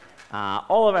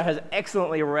Oliver has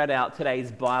excellently read out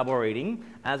today's Bible reading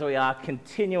as we are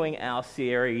continuing our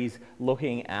series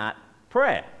looking at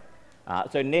prayer.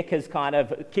 So Nick has kind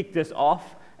of kicked us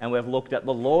off and we've looked at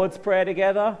the Lord's Prayer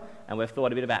together and we've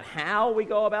thought a bit about how we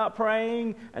go about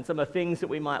praying and some of the things that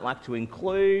we might like to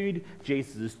include.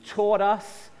 Jesus has taught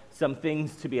us some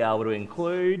things to be able to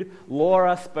include.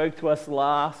 Laura spoke to us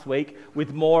last week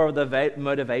with more of the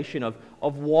motivation of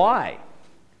why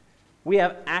we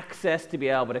have access to be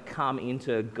able to come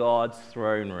into God's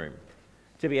throne room,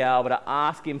 to be able to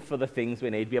ask Him for the things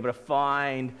we need, to be able to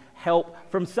find help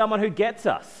from someone who gets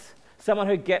us, someone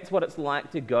who gets what it's like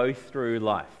to go through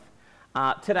life.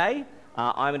 Today,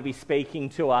 I'm going to be speaking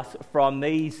to us from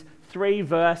these 3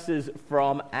 verses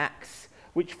from Acts,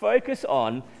 which focus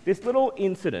on this little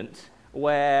incident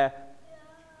where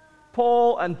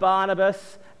Paul and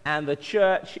Barnabas and the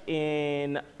church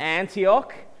in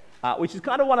Antioch, which is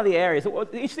kind of one of the areas. The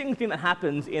interesting thing that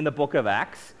happens in the book of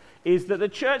Acts is that the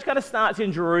church kind of starts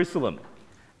in Jerusalem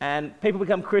and people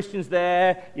become Christians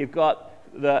there. You've got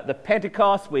the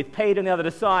Pentecost with Peter and the other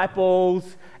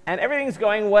disciples, and everything's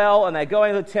going well and they're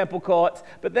going to the temple courts,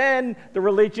 but then the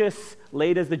religious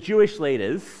leaders, the Jewish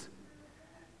leaders,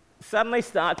 suddenly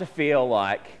start to feel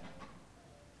like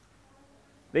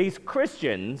these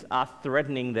Christians are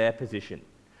threatening their position.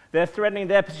 They're threatening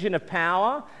their position of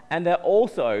power, and they're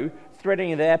also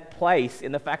threatening their place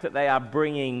in the fact that they are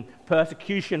bringing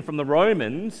persecution from the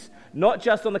Romans, not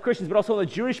just on the Christians, but also on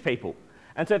the Jewish people.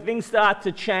 And so things start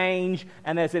to change,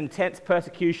 and there's intense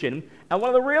persecution. And one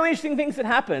of the really interesting things that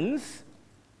happens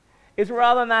is,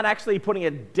 rather than that actually putting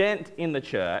a dent in the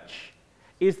church,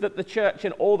 is that the church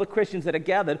and all the Christians that are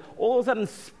gathered all of a sudden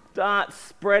start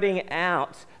spreading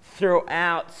out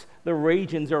throughout the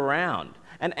regions around.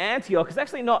 And Antioch is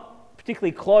actually not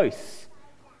particularly close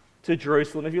to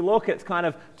Jerusalem. If you look, it's kind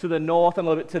of to the north and a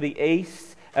little bit to the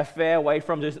east, a fair way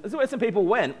from Jerusalem. This is where some people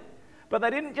went, but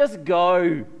they didn't just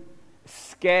go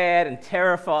scared and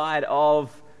terrified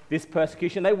of this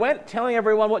persecution. They went telling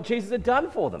everyone what Jesus had done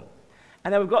for them.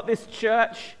 And then we've got this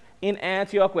church in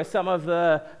Antioch where some of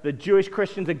the Jewish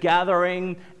Christians are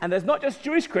gathering, and there's not just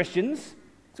Jewish Christians,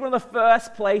 it's one of the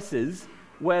first places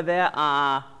where there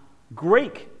are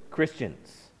Greek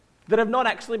Christians that have not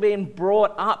actually been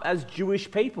brought up as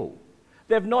Jewish people.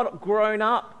 They've not grown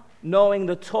up knowing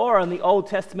the Torah and the Old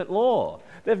Testament law.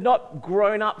 They've not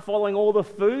grown up following all the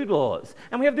food laws.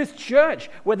 And we have this church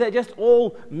where they're just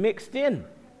all mixed in,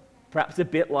 perhaps a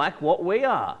bit like what we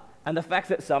are. And the fact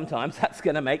that sometimes that's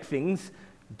going to make things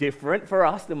different for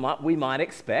us than what we might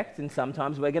expect, and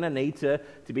sometimes we're going to need to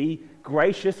be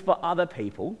gracious for other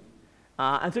people.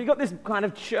 And so you've got this kind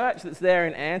of church that's there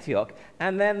in Antioch,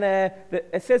 and then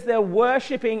it says they're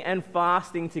worshipping and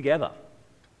fasting together.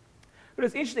 But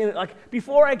it's interesting, like,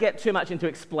 before I get too much into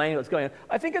explaining what's going on,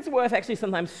 I think it's worth actually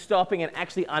sometimes stopping and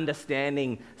actually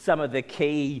understanding some of the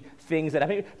key things that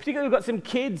happen. Particularly, we've got some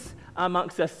kids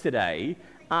amongst us today,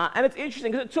 and it's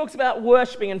interesting because it talks about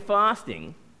worshipping and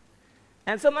fasting,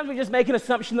 and sometimes we just make an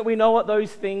assumption that we know what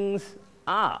those things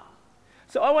are.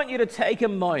 So I want you to take a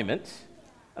moment,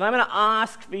 and I'm going to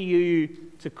ask for you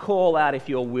to call out, if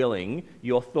you're willing,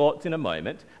 your thoughts in a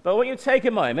moment. But I want you to take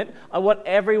a moment. I want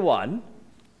everyone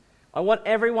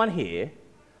here,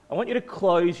 I want you to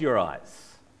close your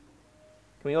eyes.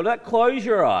 Can we all do that? Close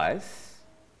your eyes.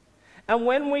 And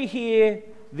when we hear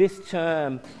this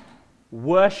term,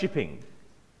 worshipping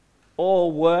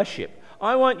or worship,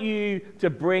 I want you to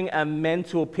bring a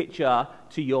mental picture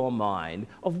to your mind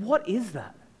of what is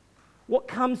that? What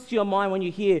comes to your mind when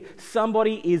you hear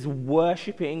somebody is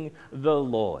worshipping the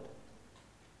Lord?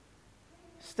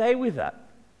 Stay with that.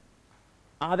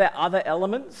 Are there other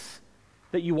elements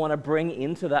that you want to bring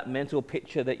into that mental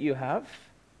picture that you have?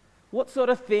 What sort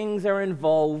of things are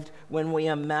involved when we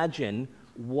imagine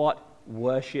what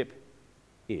worship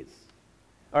is?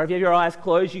 Or if you have your eyes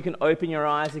closed, you can open your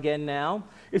eyes again now.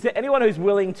 Is there anyone who's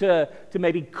willing to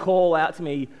maybe call out to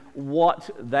me what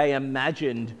they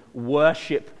imagined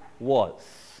worship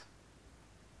was?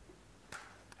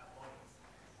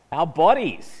 Our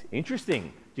bodies. Interesting.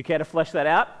 Do you care to flesh that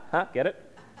out? Huh? Get it?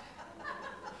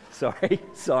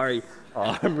 Sorry.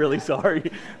 Oh, I'm really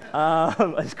sorry. I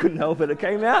just couldn't help it. It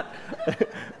came out.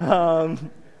 That we are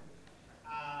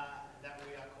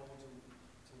called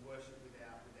to worship with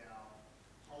our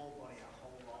whole body, our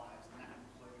whole lives, and that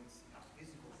includes our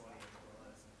physical body as well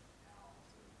as our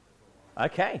spiritual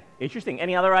life. Okay, interesting.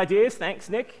 Any other ideas? Thanks,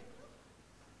 Nick.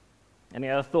 Any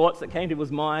other thoughts that came to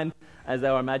his mind as they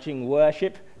were imagining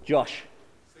worship? Josh?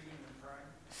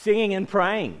 Singing and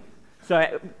praying.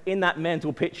 So in that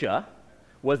mental picture,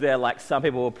 was there like some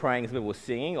people were praying, some people were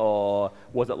singing, or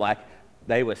was it like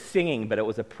They were singing, but it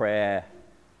was a prayer.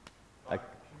 Like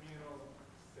communal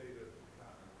state of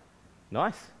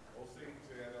Nice. all singing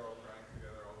together, all praying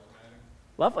together, all chanting.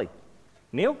 Lovely.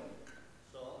 Neil?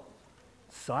 Silence.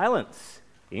 Silence.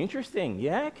 Interesting.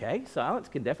 Yeah, okay. Silence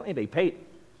can definitely be. Pete?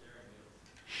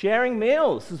 Sharing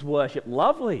meals is worship.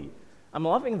 Lovely. I'm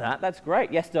loving that. That's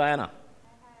great. Yes, Diana? They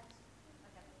had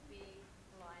like a big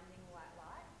blinding white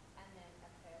light and then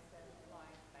a person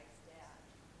lying face down,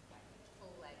 like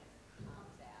full length,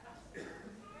 arms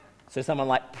out. So someone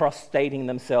like prostrating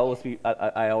themselves.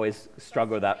 I always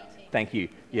struggle with that. Thank you.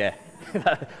 Yeah.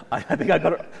 I think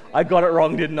I got it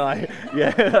wrong, didn't I?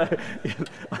 Yeah.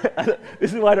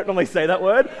 This is why I don't normally say that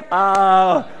word.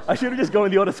 I should have just gone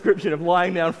with your description of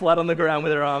lying down flat on the ground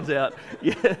with her arms out.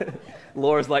 Yeah.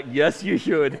 Laura's like, yes, you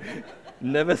should.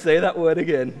 Never say that word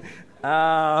again.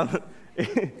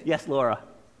 Yes, Laura.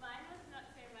 Mine was not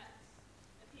so much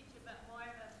a picture, but more of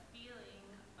a feeling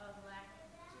of like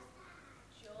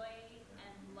just joy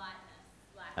and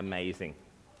lightness, like Amazing.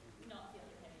 not feeling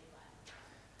heavy,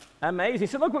 like. Amazing.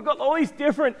 So look, we've got all these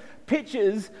different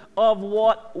pictures of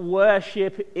what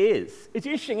worship is. It's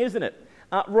interesting, isn't it?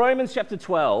 Romans chapter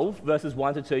 12, verses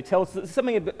 1 to 2, tells us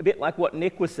something a bit like what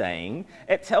Nick was saying.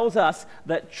 It tells us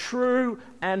that true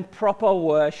and proper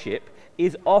worship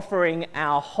is offering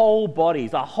our whole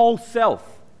bodies, our whole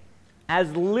self,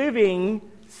 as living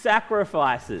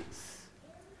sacrifices.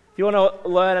 If you want to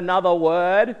learn another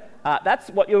word, that's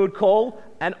what you would call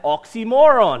an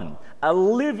oxymoron, a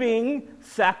living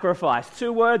sacrifice.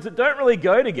 Two words that don't really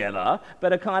go together,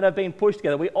 but are kind of being pushed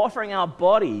together. We're offering our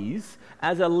bodies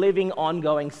as a living,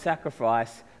 ongoing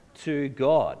sacrifice to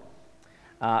God.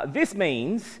 This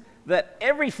means that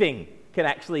everything can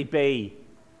actually be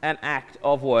an act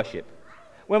of worship.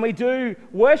 When we do,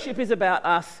 worship is about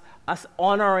us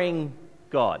honouring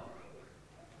God.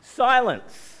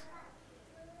 Silence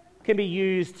can be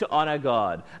used to honour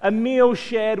God. A meal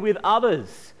shared with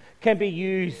others can be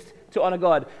used to honour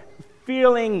God.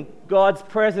 Feeling God's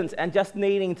presence and just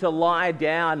needing to lie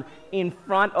down in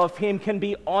front of Him can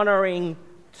be honouring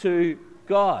to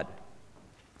God.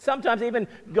 Sometimes even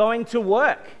going to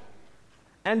work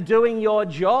and doing your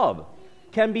job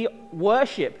can be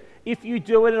worship if you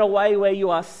do it in a way where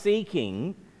you are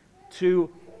seeking to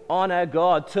honour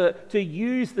God, to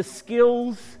use the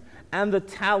skills and the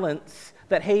talents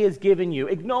that He has given you,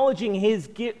 acknowledging His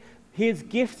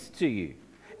gifts to you,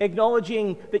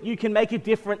 acknowledging that you can make a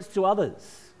difference to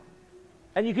others.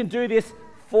 And you can do this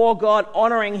for God,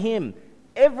 honouring Him,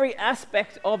 every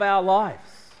aspect of our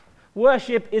lives.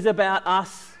 Worship is about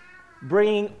us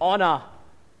bringing honour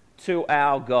to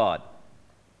our God.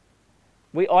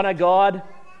 We honour God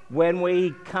when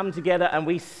we come together and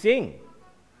we sing.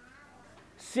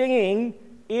 Singing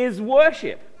is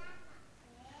worship.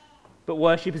 But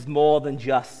worship is more than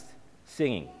just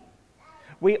singing.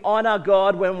 We honour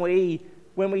God when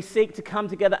we seek to come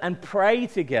together and pray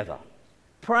together.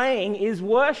 Praying is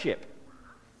worship.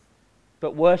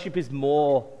 But worship is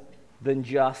more than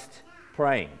just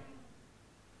praying.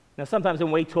 Now, sometimes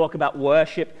when we talk about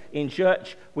worship in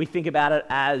church, we think about it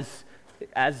as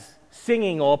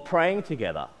singing or praying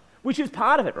together, which is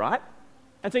part of it, right?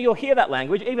 And so you'll hear that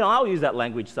language. Even I'll use that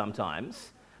language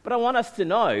sometimes. But I want us to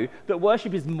know that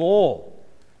worship is more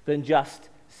than just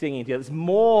singing together. It's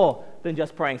more than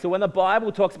just praying. So when the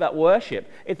Bible talks about worship,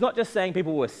 it's not just saying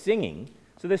people were singing.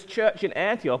 So this church in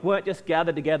Antioch weren't just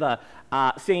gathered together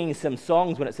singing some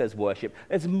songs when it says worship.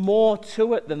 There's more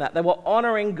to it than that. They were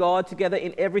honouring God together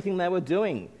in everything they were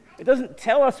doing. It doesn't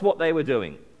tell us what they were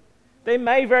doing. They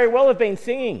may very well have been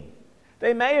singing.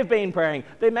 They may have been praying.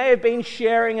 They may have been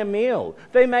sharing a meal.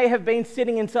 They may have been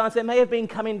sitting in silence. They may have been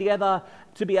coming together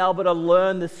to be able to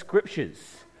learn the scriptures.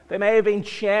 They may have been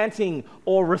chanting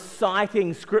or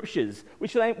reciting scriptures,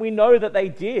 which we know that they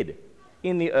did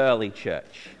in the early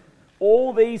church.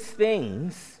 All these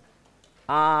things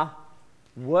are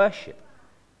worship.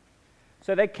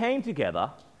 So they came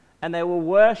together and they were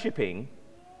worshipping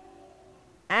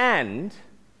and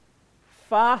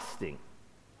fasting.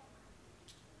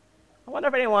 I wonder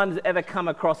if anyone's ever come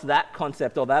across that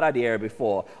concept or that idea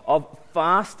before of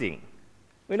fasting.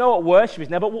 We know what worship is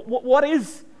now, but what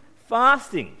is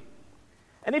fasting?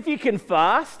 And if you can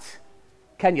fast,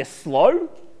 can you slow?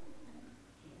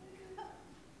 I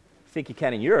think you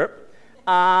can in Europe.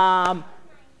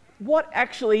 What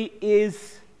actually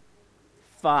is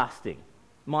fasting?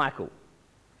 Michael.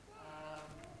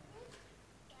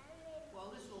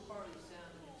 Well, this will probably sound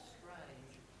a bit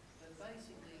strange, but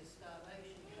basically a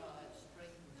starvation diet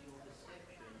strengthens your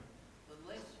perception. The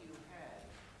less you have,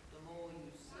 the more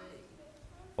you see.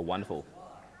 Oh, wonderful.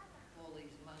 Why all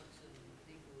these monks and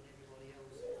people and everybody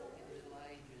else in the Middle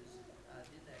Ages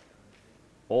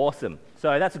Awesome.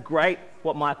 So that's great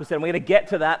what Michael said. And we're going to get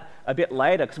to that a bit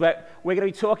later because we're going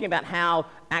to be talking about how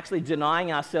actually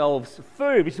denying ourselves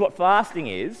food, which is what fasting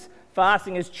is.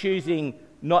 Fasting is choosing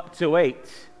not to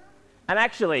eat. And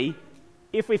actually,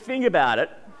 if we think about it,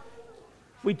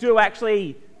 we do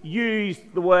actually use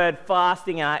the word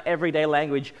fasting in our everyday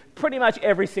language pretty much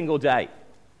every single day.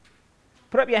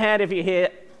 Put up your hand if you're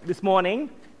here this morning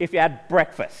if you had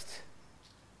breakfast.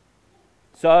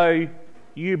 So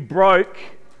you broke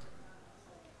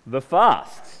the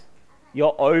fast.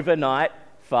 Your overnight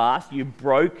fast, you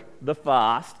broke the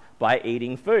fast by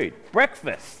eating food.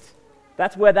 Breakfast.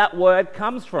 That's where that word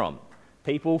comes from.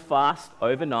 People fast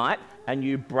overnight and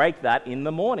you break that in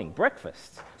the morning.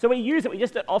 Breakfast. So we use it, we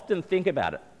just don't often think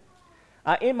about it.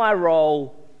 In my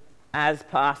role as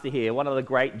pastor here, one of the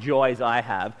great joys I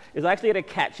have is I actually get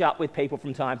to catch up with people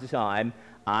from time to time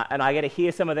and I get to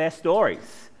hear some of their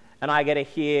stories. And I get to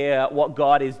hear what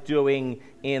God is doing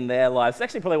in their lives. It's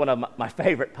actually probably one of my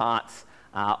favourite parts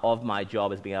of my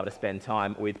job is being able to spend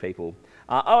time with people.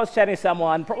 I was chatting to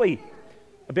someone probably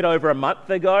a bit over a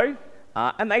month ago,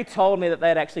 and they told me that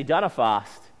they'd actually done a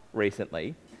fast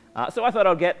recently. So I thought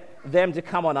I'd get them to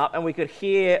come on up and we could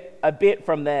hear a bit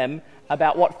from them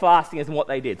about what fasting is and what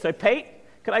they did. So Pete,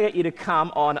 can I get you to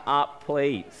come on up,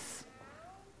 please?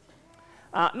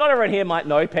 Not everyone here might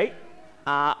know Pete.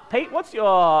 Pete, what's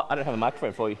your... I don't have a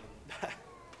microphone for you.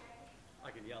 I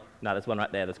can yell. No, there's one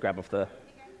right there. Let's grab off the...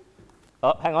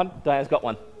 Oh, hang on. Diane's got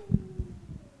one.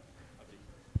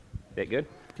 Bit good.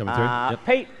 Coming through. Yep.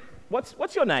 Pete,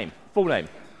 what's your name? Full name?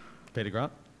 Peter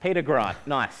Grant. Peter Grant.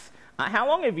 Nice. How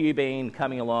long have you been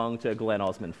coming along to Glen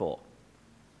Osmond for?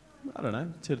 I don't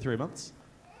know, 2 to 3 months.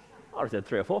 I said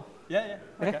 3 or 4. Yeah.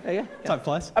 Okay. Yeah. Time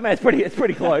flies. I mean, it's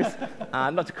pretty close.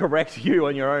 Not to correct you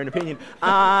on your own opinion.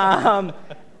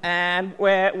 And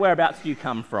whereabouts do you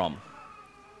come from?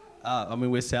 I mean,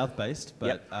 we're south-based,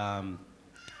 but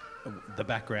the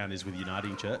background is with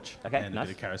Uniting Church and nice.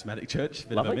 a bit of Charismatic Church,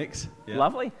 bit Lovely. of a mix. Yeah.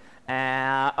 Lovely.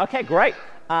 Okay, great.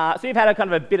 So you've had a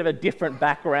kind of a bit of a different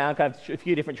background, kind of a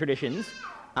few different traditions.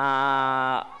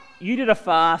 You did a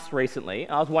fast recently.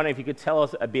 I was wondering if you could tell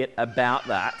us a bit about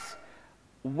that.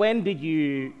 When did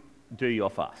you do your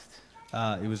fast?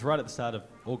 It was right at the start of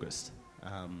August.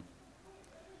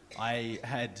 I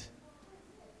had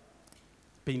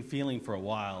been feeling for a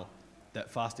while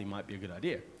that fasting might be a good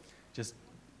idea. Just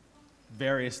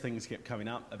various things kept coming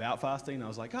up about fasting, and I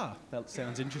was like, that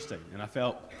sounds interesting. And I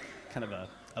felt kind of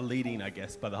a leading, I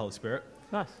guess, by the Holy Spirit.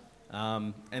 Nice.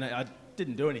 And I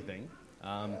didn't do anything.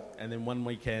 And then one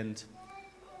weekend,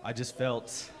 I just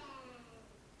felt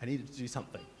I needed to do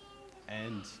something.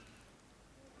 And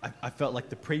I felt like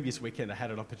the previous weekend I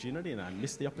had an opportunity and I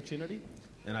missed the opportunity.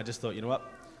 And I just thought, you know what,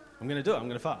 I'm going to do it. I'm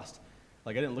going to fast.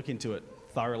 Like, I didn't look into it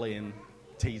thoroughly and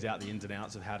tease out the ins and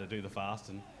outs of how to do the fast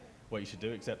and what you should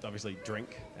do, except obviously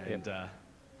drink. And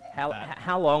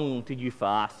how long did you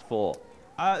fast for?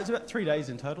 It's about 3 days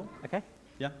in total. Okay.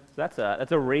 Yeah. So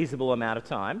that's a reasonable amount of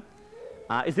time.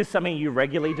 Is this something you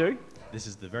regularly do? This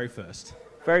is the very first.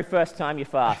 Very first time you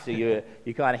fast, so you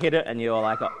kind of hit it and you're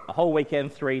like a whole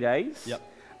weekend, 3 days. Yep.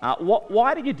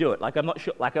 Why did you do it? Like, I'm not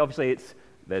sure. Like, obviously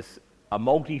there's a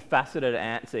multifaceted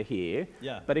answer here.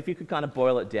 Yeah. But if you could kind of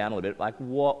boil it down a little bit, like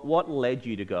what led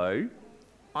you to go,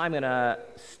 I'm gonna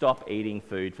stop eating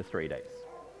food for 3 days?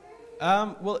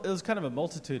 Well, it was kind of a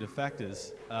multitude of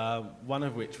factors. One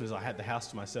of which was I had the house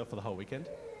to myself for the whole weekend,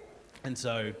 and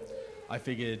so I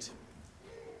figured,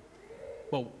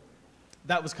 well,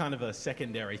 that was kind of a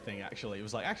secondary thing, actually. It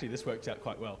was like, actually, this worked out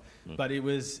quite well. But it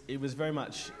was very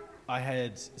much, I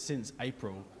had, since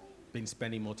April, been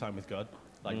spending more time with God,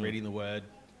 like reading the Word,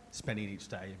 spending each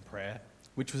day in prayer,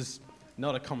 which was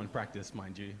not a common practice,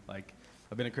 mind you. Like,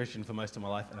 I've been a Christian for most of my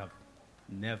life, and I've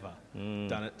never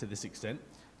done it to this extent.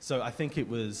 So I think it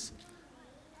was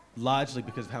largely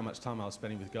because of how much time I was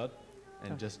spending with God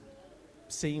and just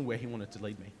seeing where He wanted to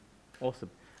lead me.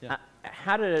 Awesome. Yeah.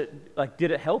 How did it, did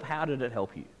it help? How did it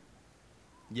help you?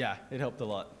 Yeah, it helped a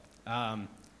lot.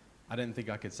 I don't think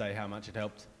I could say how much it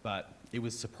helped, but it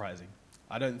was surprising.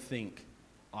 I don't think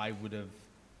I would have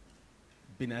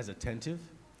been as attentive,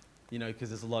 because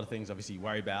there's a lot of things obviously you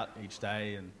worry about each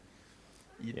day, and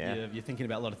you're thinking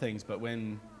about a lot of things, but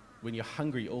when you're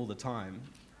hungry all the time,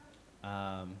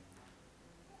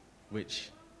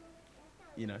 which,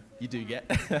 you do get,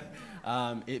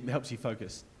 it helps you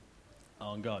focus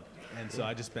on God. And so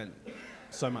I just spent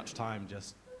so much time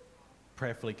just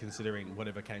prayerfully considering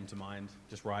whatever came to mind,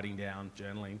 just writing down,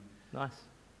 journaling.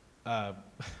 Nice.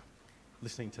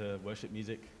 Listening to worship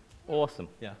music. Awesome.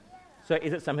 Yeah. So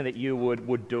is it something that you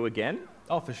would do again?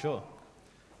 Oh, for sure.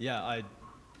 Yeah, I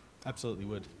absolutely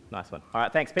would. Nice one. All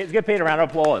right, thanks, Pete. Let's give Pete a round of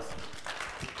applause.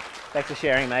 Thanks for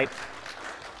sharing, mate.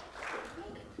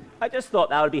 I just thought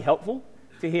that would be helpful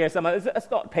to hear some of it. It's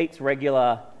not Pete's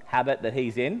regular habit that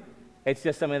he's in. It's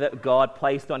just something that God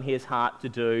placed on his heart to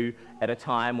do at a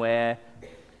time where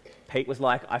Pete was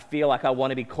like, I feel like I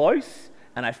want to be close,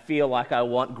 and I feel like I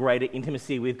want greater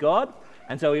intimacy with God.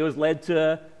 And so he was led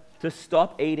to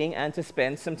stop eating and to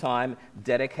spend some time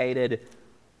dedicated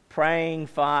praying,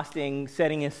 fasting,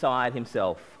 setting aside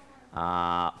himself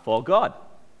for God.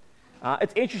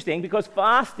 It's interesting because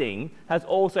fasting has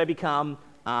also become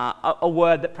a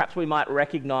word that perhaps we might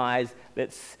recognize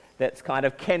that's kind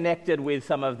of connected with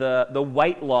some of the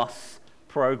weight loss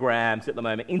programs at the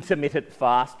moment. Intermittent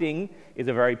fasting is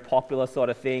a very popular sort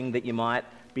of thing that you might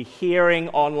be hearing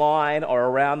online or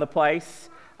around the place.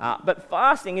 But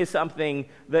fasting is something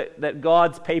that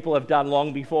God's people have done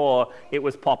long before it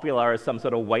was popular as some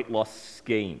sort of weight loss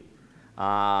scheme.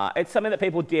 It's something that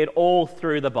people did all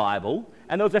through the Bible,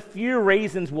 and there was a few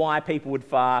reasons why people would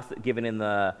fast given in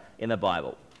the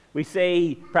Bible. We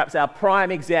see perhaps our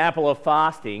prime example of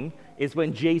fasting is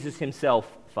when Jesus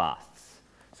himself fasts.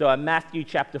 So in Matthew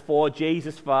chapter 4,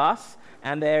 Jesus fasts,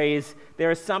 and there is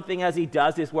something as he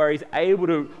does this where he's able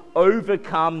to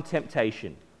overcome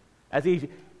temptation. As he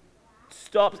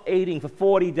stops eating for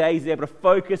 40 days, he's able to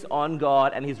focus on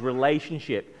God and his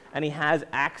relationship. And he has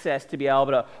access to be able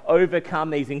to overcome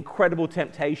these incredible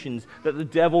temptations that the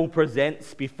devil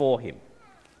presents before him.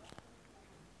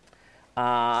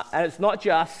 And it's not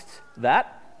just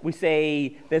that. We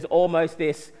see there's almost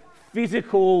this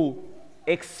physical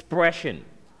expression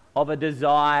of a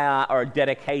desire or a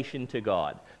dedication to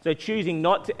God. So choosing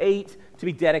not to eat, to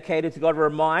be dedicated to God,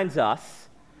 reminds us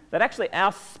that actually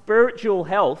our spiritual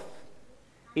health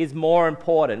is more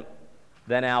important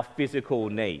than our physical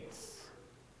needs.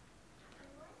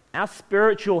 Our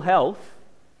spiritual health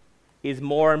is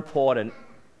more important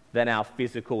than our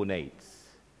physical needs.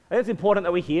 I think it's important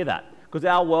that we hear that because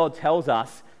our world tells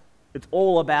us it's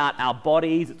all about our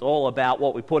bodies, it's all about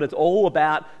what we put, it's all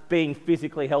about being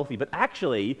physically healthy. But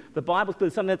actually, the Bible's clear,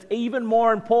 something that's even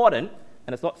more important,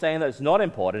 and it's not saying that it's not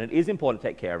important, it is important to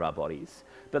take care of our bodies,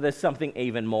 but there's something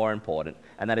even more important,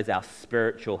 and that is our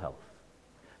spiritual health.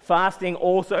 Fasting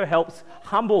also helps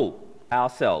humble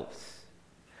ourselves.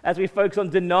 As we focus on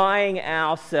denying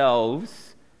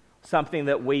ourselves something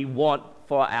that we want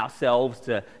for ourselves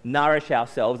to nourish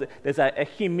ourselves, there's a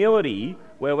humility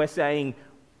where we're saying,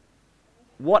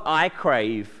 what I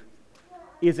crave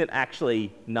isn't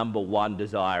actually number one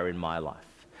desire in my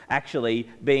life. Actually,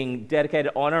 being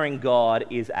dedicated, honoring God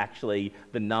is actually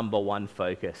the number one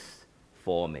focus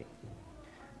for me.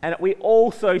 And we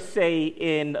also see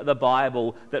in the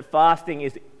Bible that fasting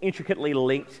is intricately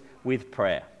linked with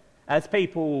prayer. As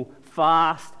people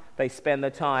fast, they spend the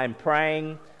time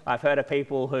praying. I've heard of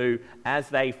people who, as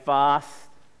they fast,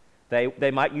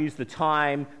 they might use the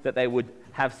time that they would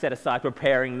have set aside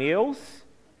preparing meals.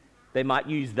 They might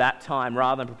use that time,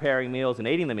 rather than preparing meals and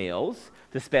eating the meals,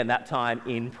 to spend that time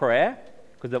in prayer,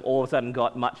 because they've all of a sudden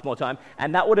got much more time.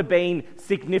 And that would have been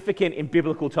significant in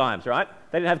biblical times, right?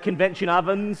 They didn't have convention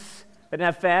ovens, they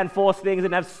didn't have fan-force things, they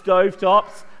didn't have stove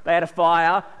tops. They had a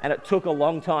fire, and it took a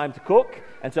long time to cook.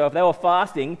 And so if they were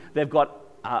fasting, they've got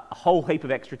a whole heap of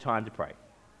extra time to pray.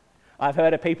 I've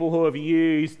heard of people who have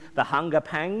used the hunger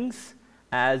pangs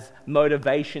as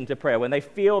motivation to prayer. When they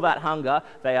feel that hunger,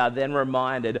 they are then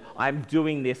reminded, I'm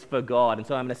doing this for God, and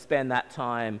so I'm going to spend that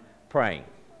time praying.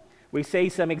 We see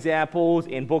some examples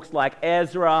in books like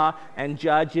Ezra and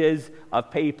Judges of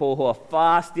people who are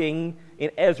fasting. In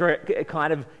Ezra, it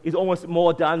kind of is almost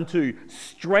more done to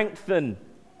strengthen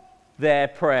their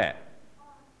prayer.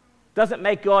 Doesn't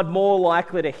make God more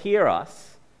likely to hear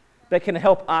us, but can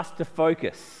help us to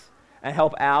focus and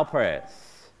help our prayers.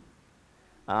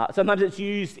 Sometimes it's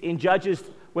used in Judges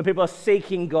when people are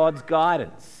seeking God's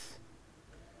guidance.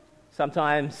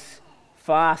 Sometimes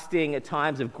fasting at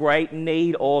times of great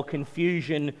need or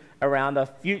confusion around the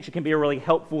future can be a really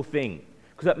helpful thing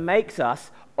because it makes us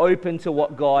open to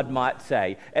what God might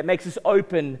say. It makes us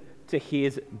open to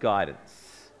his guidance.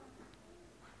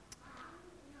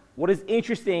 What is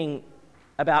interesting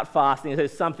about fasting is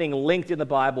there's something linked in the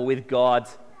Bible with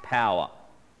God's power.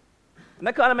 And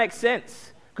that kind of makes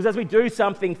sense, because as we do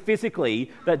something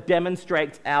physically that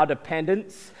demonstrates our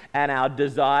dependence and our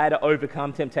desire to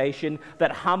overcome temptation,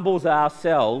 that humbles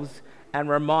ourselves and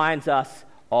reminds us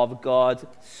of God's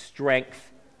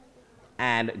strength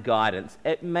and guidance,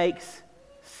 it makes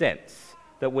sense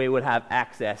that we would have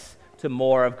access to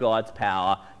more of God's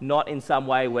power, not in some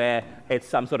way where it's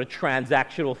some sort of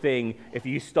transactional thing. If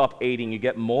you stop eating, you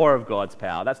get more of God's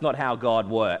power. That's not how God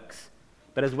works.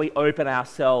 But as we open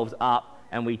ourselves up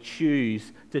and we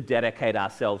choose to dedicate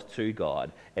ourselves to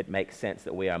God, it makes sense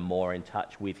that we are more in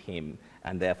touch with him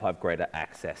and therefore have greater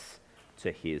access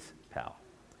to his power.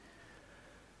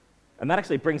 And that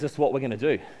actually brings us to what we're going to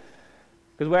do,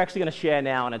 because we're actually going to share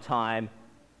now in a time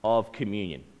of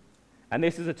communion. And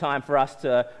this is a time for us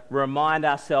to remind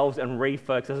ourselves and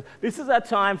refocus. This is a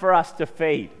time for us to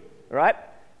feed, right?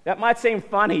 That might seem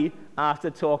funny after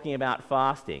talking about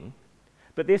fasting,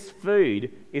 but this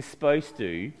food is supposed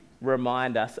to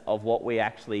remind us of what we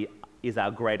actually is our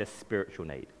greatest spiritual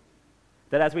need.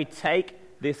 That as we take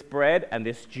this bread and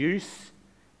this juice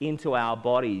into our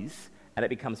bodies and it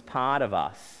becomes part of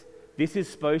us, this is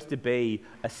supposed to be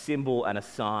a symbol and a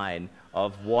sign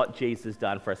of what Jesus has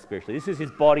done for us spiritually. This is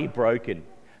his body broken.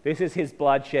 This is his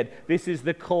blood shed. This is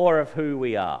the core of who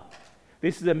we are.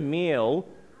 This is a meal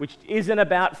which isn't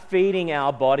about feeding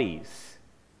our bodies.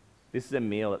 This is a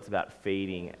meal that's about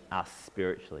feeding us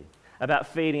spiritually, about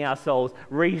feeding our souls,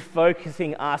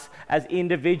 refocusing us as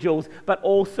individuals, but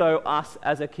also us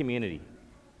as a community.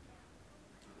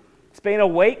 It's been a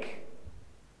week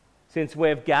since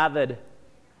we've gathered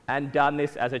and done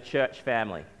this as a church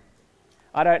family.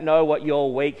 I don't know what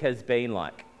your week has been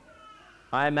like.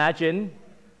 I imagine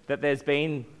that there's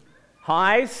been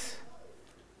highs,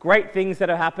 great things that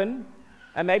have happened,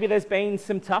 and maybe there's been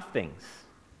some tough things.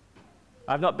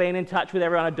 I've not been in touch with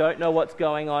everyone. I don't know what's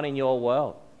going on in your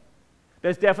world.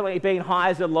 There's definitely been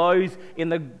highs and lows in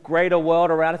the greater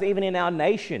world around us, even in our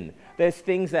nation. There's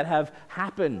things that have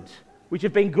happened which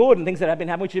have been good and things that have been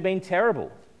happening which have been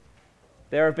terrible.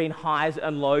 There have been highs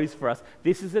and lows for us.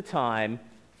 This is a time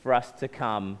for us to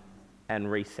come and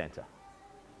recenter,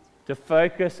 to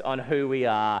focus on who we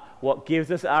are, what gives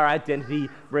us our identity,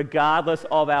 regardless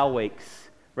of our weeks,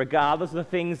 regardless of the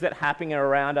things that happen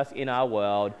around us in our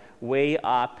world. We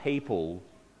are people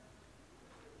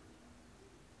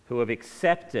who have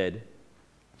accepted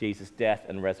Jesus' death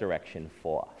and resurrection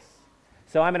for us.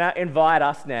 So I'm going to invite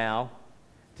us now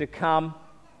to come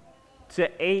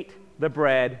to eat the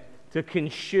bread, to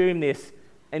consume this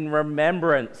in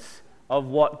remembrance of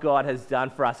what God has done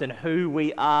for us and who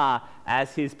we are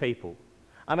as his people.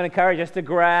 I'm going to encourage us to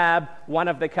grab one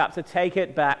of the cups, to take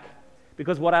it back,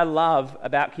 because what I love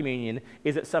about communion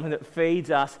is it's something that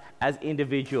feeds us as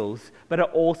individuals, but it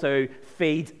also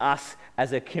feeds us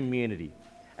as a community.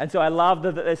 And so I love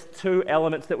that there's two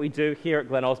elements that we do here at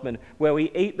Glen Osmond, where we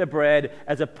eat the bread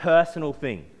as a personal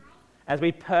thing, as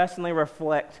we personally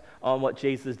reflect on what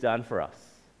Jesus has done for us.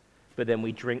 But then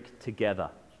we drink together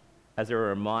as a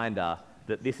reminder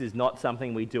that this is not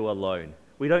something we do alone.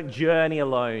 We don't journey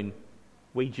alone.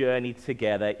 We journey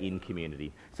together in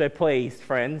community. So please,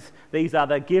 friends, these are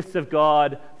the gifts of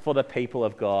God for the people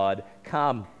of God.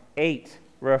 Come, eat,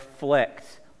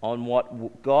 reflect on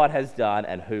what God has done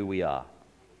and who we are.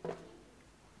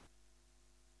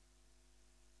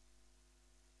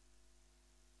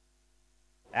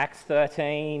 Acts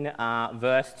 13,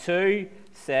 verse 2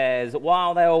 says,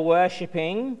 while they were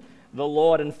worshipping the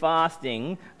Lord and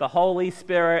fasting, the Holy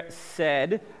Spirit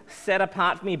said, set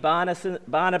apart for me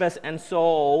Barnabas and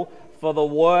Saul for the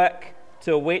work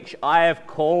to which I have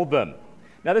called them.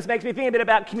 Now this makes me think a bit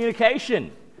about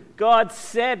communication. God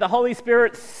said, the Holy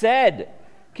Spirit said,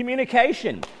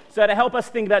 communication. So to help us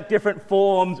think about different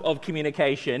forms of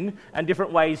communication and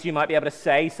different ways you might be able to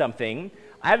say something,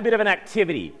 I have a bit of an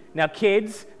activity. Now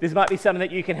kids, this might be something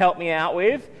that you can help me out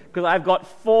with, because I've got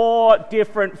 4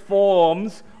 different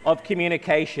forms of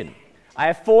communication. I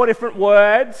have 4 different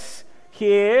words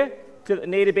here that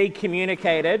need to be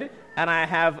communicated, and I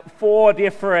have 4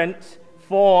 different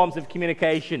forms of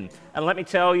communication. And let me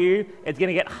tell you, it's going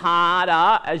to get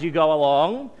harder as you go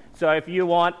along. So if you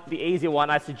want the easy one,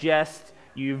 I suggest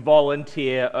you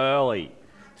volunteer early.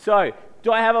 So,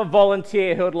 do I have a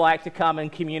volunteer who would like to come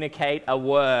and communicate a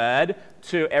word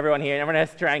to everyone here? And everyone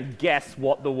has to try and guess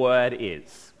what the word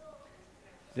is.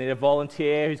 Do you need a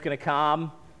volunteer who's going to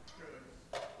come?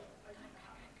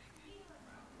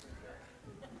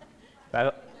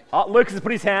 Oh, Lucas has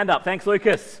put his hand up. Thanks,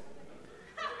 Lucas.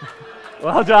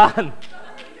 Well done.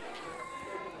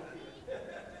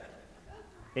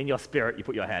 In your spirit, you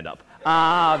put your hand up.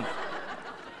 All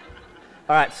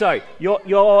right, so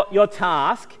your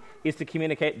task is to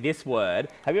communicate this word.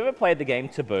 Have you ever played the game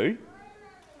Taboo? No.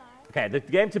 Okay, the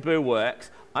game Taboo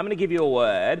works. I'm going to give you a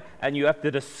word, and you have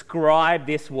to describe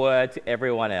this word to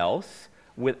everyone else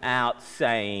without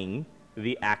saying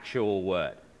the actual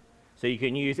word. So you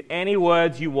can use any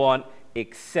words you want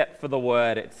except for the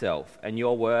word itself. And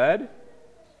your word,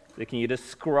 so can you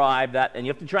describe that? And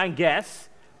you have to try and guess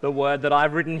the word that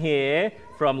I've written here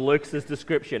from Lucas's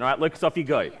description. All right, Lucas, off you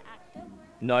go.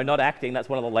 No, not acting. That's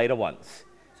one of the later ones.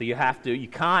 So So you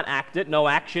can't act it, no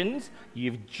actions.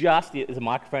 There's a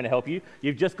microphone to help you.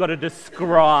 You've just got to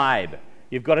describe.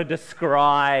 You've got to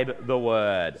describe the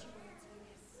word.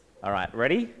 All right,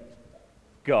 ready?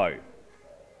 Go.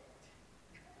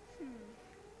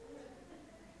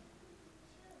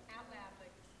 Out loudly.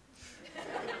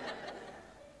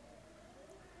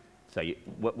 So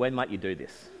when might you do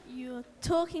this? You're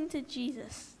talking to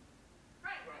Jesus.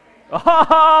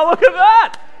 Oh, look at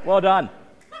that! Well done.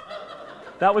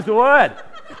 That was the word.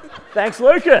 Thanks,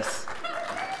 Lucas.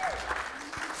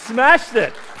 Smashed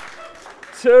it.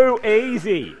 Too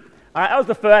easy. All right, that was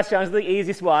the first challenge, the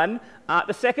easiest one.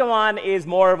 The second one is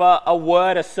more of a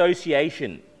word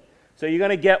association. So you're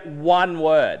going to get one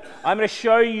word. I'm going to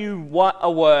show you what a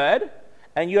word,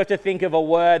 and you have to think of a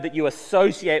word that you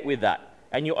associate with that.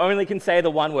 And you only can say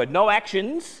the one word. No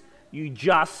actions, you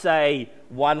just say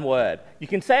one word. You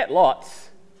can say it lots.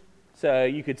 So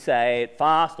you could say it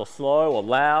fast or slow or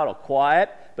loud or quiet,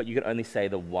 but you can only say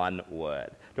the one word.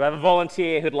 Do I have a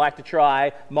volunteer who'd like to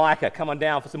try? Micah, come on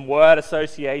down for some word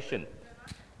association.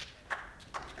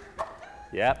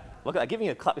 Yep. Look at that. Giving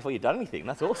you a clap before you've done anything.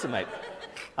 That's awesome, mate.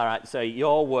 All right, so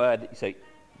your word, so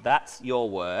that's your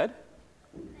word.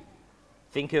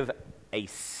 Think of a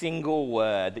single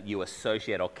word that you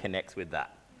associate or connects with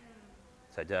that.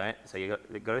 So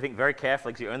you've got to think very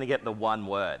carefully because you only get the one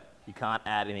word. You can't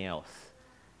add anything else.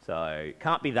 So it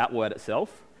can't be that word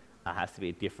itself. It has to be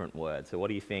a different word. So what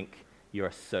do you think your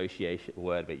association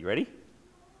word be? You ready?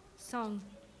 Song.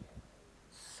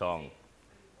 Song.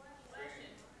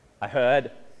 I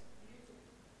heard.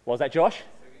 What was that, Josh?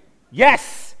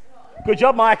 Yes! Good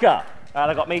job, Micah.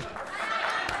 That got me.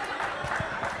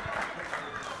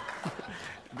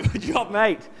 Good job,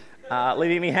 mate.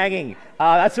 Leaving me hanging.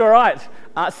 That's all right.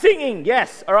 Singing,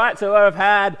 yes. All right, so we've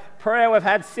had prayer, we've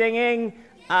had singing.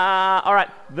 All right,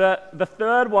 the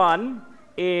third one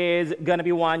is going to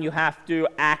be one you have to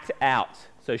act out.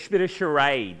 So a bit of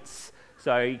charades.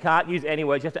 So you can't use any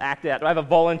words, you have to act out. Do I have a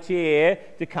volunteer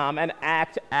to come and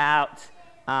act out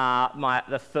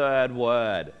the third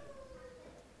word?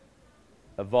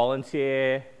 A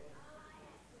volunteer.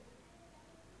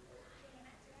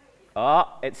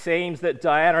 Oh, it seems that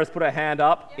Diana has put her hand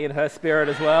up in her spirit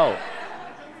as well.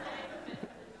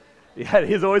 Yeah,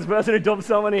 he's always the person who dumps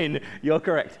someone in. You're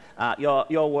correct.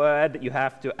 Your word that you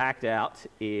have to act out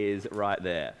is right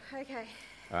there. Okay.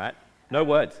 All right? No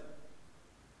words.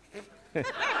 Good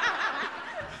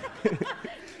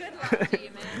luck to you,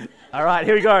 man. All right,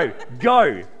 here we go.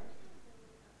 Go.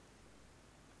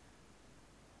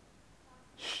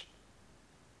 Shh.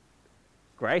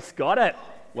 Grace got it.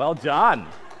 Well done.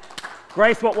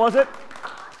 Grace, what was it?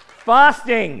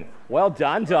 Fasting. Well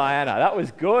done, Diana. That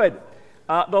was good.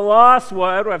 The last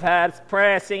word we've had is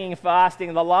prayer, singing,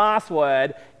 fasting. The last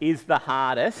word is the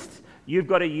hardest. You've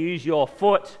got to use your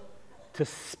foot to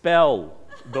spell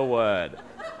the word.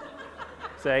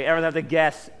 So everyone have to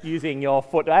guess using your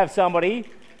foot. Do I have somebody?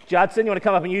 Judson, you want to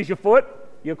come up and use your foot?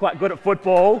 You're quite good at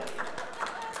football.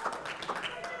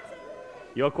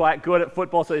 You're quite good at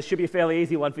football, so this should be a fairly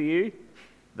easy one for you.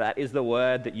 That is the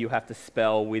word that you have to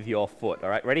spell with your foot. All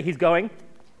right, ready? He's going.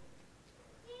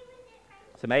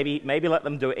 So maybe let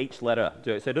them do each letter.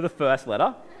 So do the first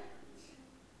letter.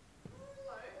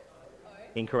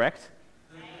 Incorrect.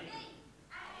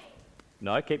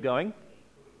 No, keep going.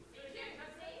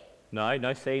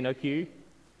 No C, no Q.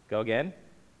 Go again.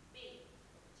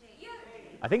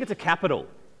 I think it's a capital.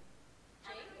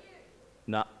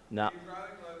 No. Writing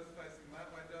letters facing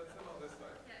that way, Judson, or this way?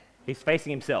 He's facing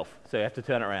himself, so you have to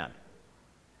turn it around.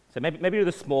 So maybe do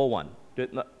the small one.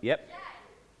 Yep.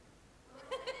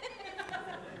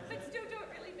 But still do it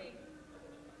really big.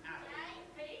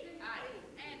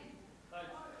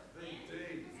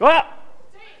 Ah!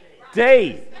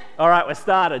 D. All right, we're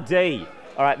started. D.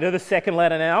 All right, do the second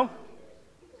letter now.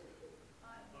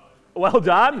 Well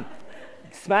done.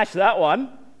 Smash that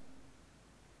one.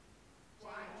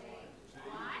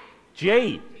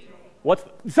 G.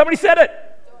 Somebody said it.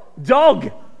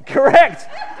 Dog. Correct.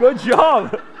 Good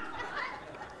job.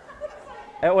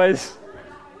 It was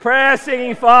prayer,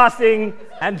 singing, fasting,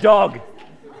 and dog.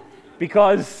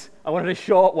 Because I wanted a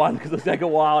short one because it'll take a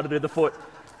while to do the foot.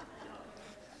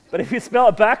 But if you spell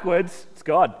it backwards, it's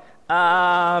God.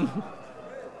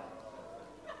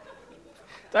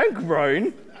 Don't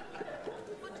groan.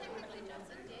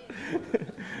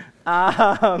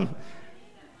 I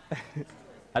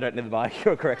don't know the mic.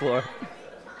 You're correct, Laura.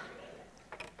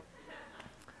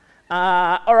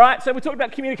 All right, so we talked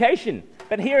about communication.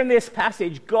 But here in this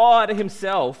passage, God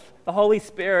himself, the Holy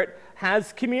Spirit,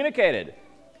 has communicated.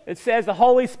 It says the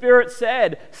Holy Spirit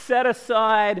said, set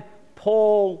aside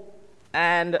Paul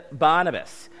and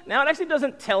Barnabas. Now, it actually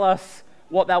doesn't tell us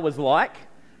what that was like.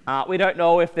 We don't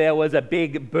know if there was a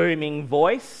big booming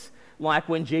voice, like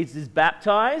when Jesus is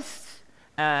baptized,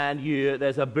 and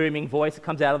there's a booming voice that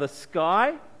comes out of the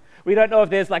sky. We don't know if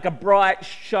there's like a bright,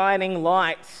 shining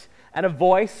light and a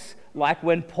voice, like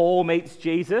when Paul meets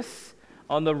Jesus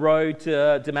on the road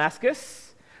to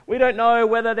Damascus. We don't know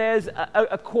whether there's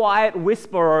a quiet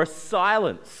whisper or a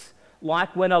silence,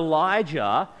 like when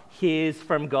Elijah hears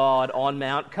from God on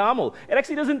Mount Carmel. It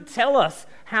actually doesn't tell us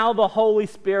how the Holy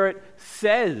Spirit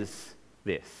says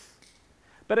this.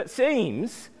 But it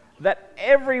seems that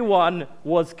everyone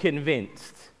was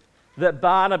convinced that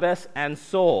Barnabas and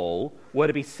Saul were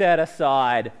to be set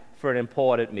aside for an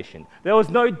important mission. There was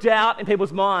no doubt in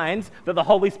people's minds that the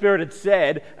Holy Spirit had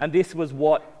said, and this was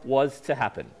what was to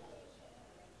happen.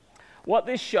 What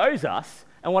this shows us,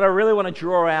 and what I really want to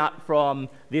draw out from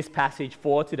this passage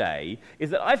for today,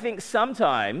 is that I think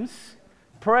sometimes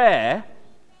prayer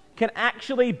can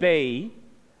actually be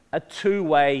a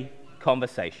two-way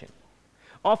conversation.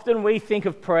 Often we think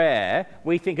of prayer,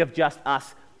 we think of just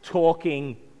us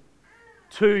talking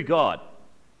to God.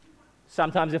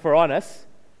 Sometimes, if we're honest,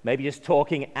 maybe just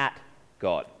talking at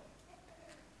God.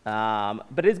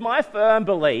 But it's my firm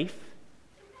belief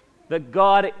that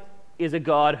God is a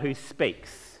God who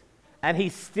speaks, and he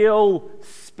still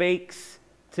speaks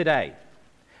today.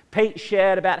 Pete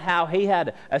shared about how he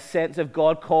had a sense of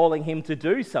God calling him to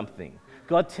do something,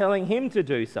 God telling him to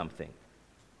do something.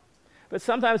 But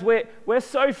sometimes we're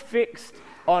so fixed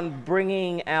on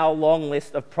bringing our long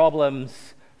list of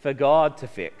problems for God to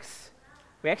fix,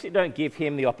 we actually don't give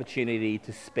him the opportunity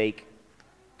to speak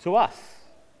to us.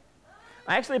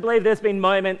 I actually believe there's been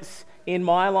moments in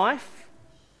my life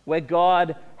where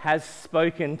God has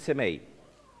spoken to me.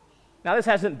 Now, this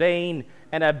hasn't been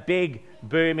in a big,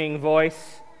 booming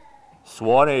voice.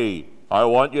 Swanee, I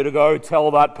want you to go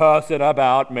tell that person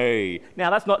about me.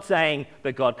 Now, that's not saying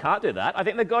that God can't do that. I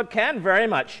think that God can very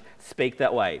much speak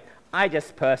that way. I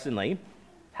just personally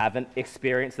haven't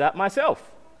experienced that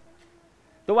myself.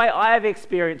 The way I've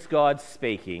experienced God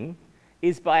speaking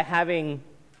is by having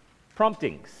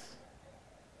promptings,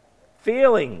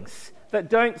 feelings that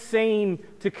don't seem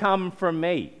to come from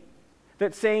me,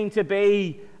 that seem to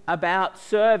be about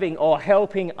serving or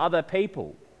helping other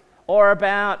people, or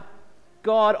about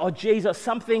God or Jesus,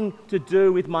 something to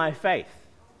do with my faith.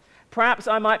 Perhaps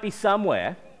I might be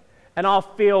somewhere and I'll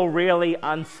feel really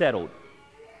unsettled.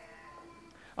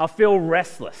 I'll feel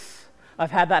restless.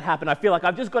 I've had that happen. I feel like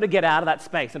I've just got to get out of that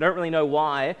space. I don't really know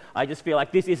why. I just feel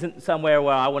like this isn't somewhere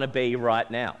where I want to be right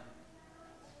now.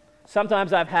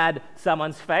 Sometimes I've had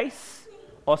someone's face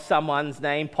or someone's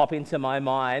name pop into my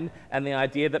mind, and the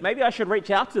idea that maybe I should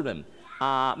reach out to them.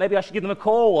 Maybe I should give them a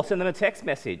call or send them a text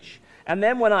message. And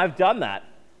then when I've done that,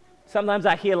 sometimes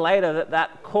I hear later that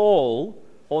that call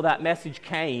or that message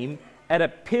came at a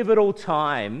pivotal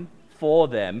time for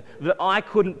them that I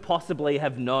couldn't possibly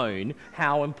have known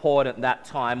how important that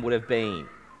time would have been.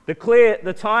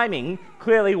 The timing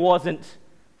clearly wasn't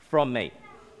from me.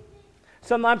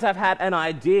 Sometimes I've had an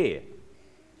idea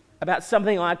about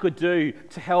something I could do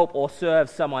to help or serve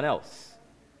someone else.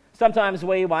 Sometimes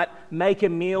we might make a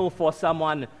meal for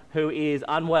someone who is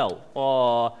unwell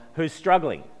or who's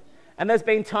struggling. And there's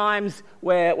been times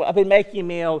where I've been making a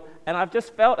meal and I've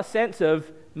just felt a sense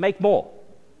of make more.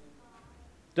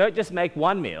 Don't just make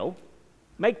one meal,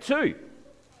 make two.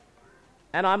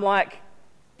 And I'm like,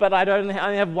 but I only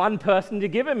have one person to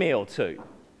give a meal to.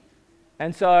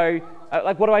 And so,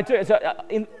 what do I do? So,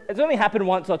 it's only happened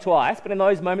once or twice, but in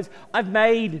those moments, I've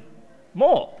made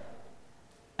more.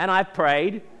 And I've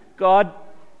prayed, God,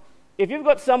 if you've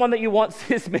got someone that you want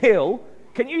this meal,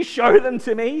 can you show them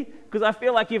to me? Because I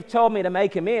feel like you've told me to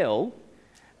make a meal,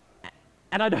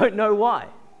 and I don't know why.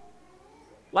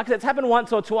 Like it's happened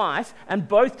once or twice, and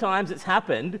both times it's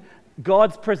happened,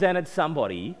 God's presented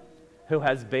somebody who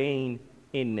has been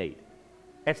in need.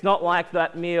 It's not like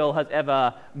that meal has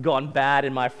ever gone bad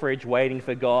in my fridge waiting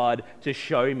for God to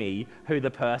show me who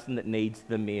the person that needs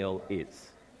the meal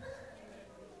is.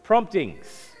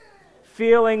 Promptings,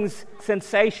 feelings,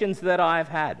 sensations that I've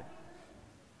had.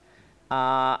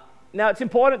 Now, it's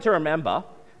important to remember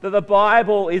that the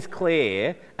Bible is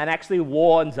clear and actually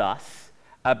warns us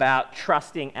about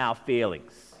trusting our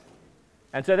feelings.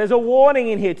 And so there's a warning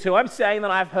in here too. I'm saying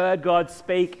that I've heard God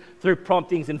speak through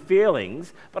promptings and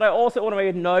feelings, but I also want to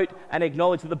make a note and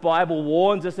acknowledge that the Bible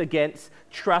warns us against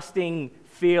trusting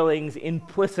feelings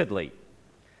implicitly.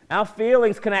 Our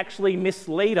feelings can actually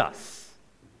mislead us.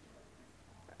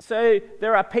 So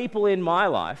there are people in my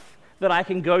life that I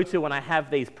can go to when I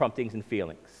have these promptings and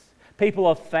feelings. People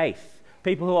of faith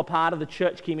people who are part of the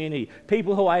church community,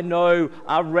 people who I know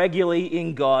are regularly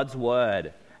in God's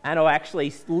word and are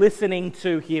actually listening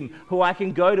to him, who I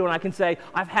can go to and I can say,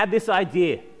 I've had this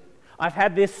idea, I've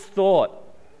had this thought.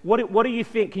 What do you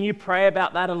think? Can you pray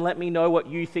about that and let me know what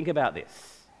you think about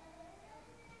this?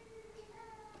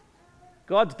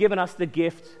 God's given us the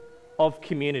gift of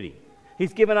community.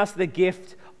 He's given us the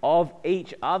gift of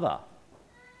each other.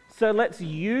 So let's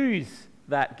use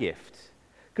that gift.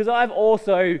 Because I've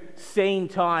also seen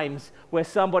times where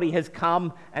somebody has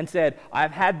come and said,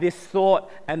 I've had this thought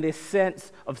and this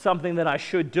sense of something that I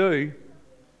should do.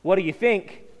 What do you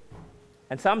think?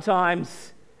 And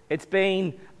sometimes it's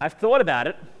been, I've thought about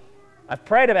it, I've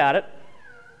prayed about it,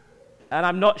 and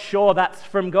I'm not sure that's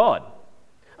from God.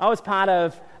 I was part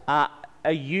of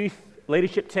a youth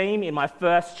leadership team in my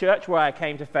first church where I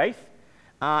came to faith.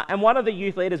 And one of the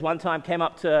youth leaders one time came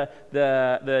up to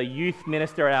the youth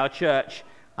minister at our church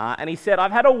and he said,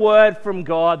 I've had a word from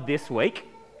God this week.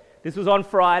 This was on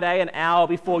Friday, an hour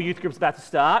before youth group's about to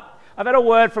start. I've had a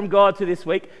word from God to this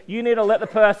week. You need to let the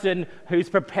person who's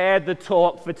prepared the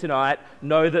talk for tonight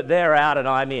know that they're out and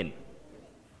I'm in.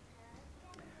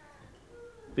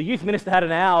 The youth minister had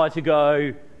an hour to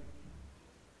go,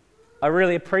 I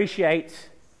really appreciate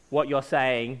what you're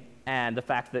saying and the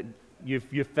fact that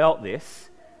you've felt this,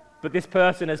 but this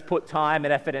person has put time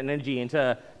and effort and energy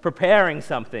into preparing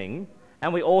something,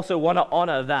 and we also want to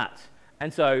honor that.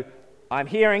 And so I'm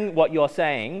hearing what you're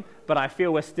saying, but I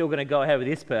feel we're still going to go ahead with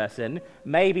this person.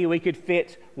 Maybe we could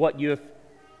fit what you've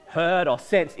heard or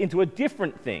sensed into a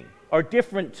different thing or a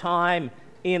different time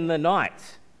in the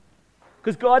night.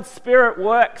 Because God's Spirit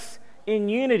works in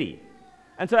unity.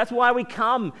 And so that's why we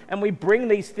come and we bring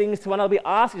these things to one another. We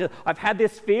ask each other, I've had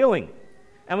this feeling.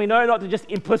 And we know not to just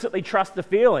implicitly trust the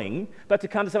feeling, but to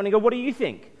come to someone and go, what do you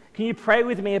think? Can you pray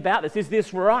with me about this? Is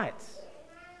this right?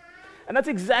 And that's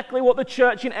exactly what the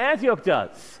church in Antioch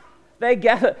does. They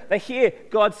gather, they hear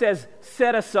God says,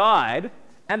 set aside,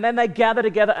 and then they gather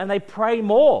together and they pray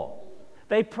more.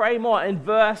 They pray more. In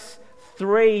verse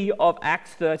 3 of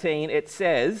Acts 13, it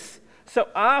says, so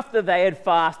after they had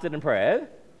fasted and prayed,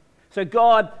 so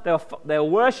God, they were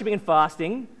worshiping and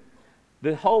fasting,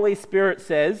 the Holy Spirit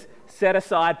says, set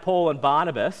aside Paul and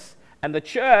Barnabas, and the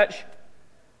church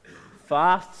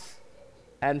fasts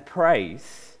and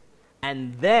prays,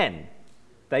 and then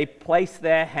they place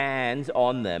their hands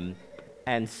on them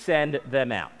and send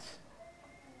them out.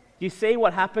 Do you see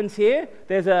what happens here?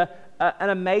 There's an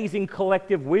amazing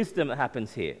collective wisdom that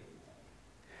happens here.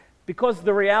 Because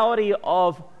the reality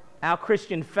of our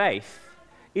Christian faith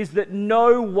is that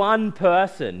no one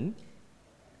person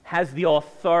has the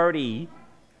authority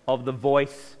of the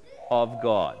voice of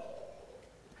God.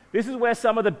 This is where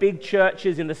some of the big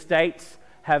churches in the States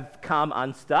have come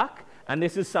unstuck, and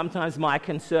this is sometimes my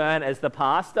concern as the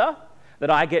pastor, that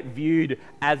I get viewed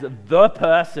as the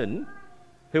person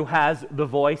who has the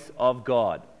voice of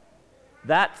God.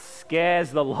 That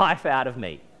scares the life out of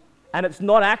me. And it's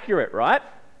not accurate, right?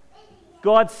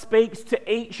 God speaks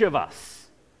to each of us.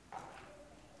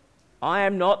 I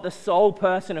am not the sole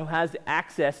person who has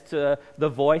access to the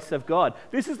voice of God.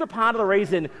 This is the part of the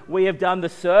reason we have done the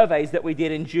surveys that we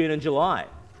did in June and July.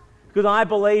 Because I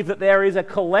believe that there is a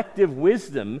collective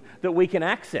wisdom that we can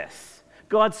access.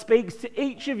 God speaks to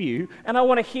each of you, and I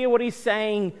want to hear what he's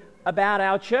saying about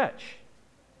our church.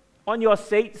 On your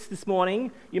seats this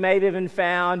morning, you may have even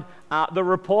found the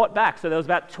report back. So there was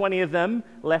about 20 of them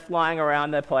left lying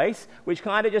around their place, which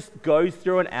kind of just goes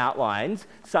through and outlines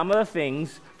some of the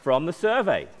things from the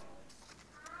survey.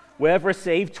 We've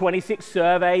received 26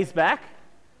 surveys back.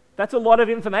 That's a lot of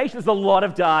information. There's a lot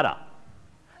of data.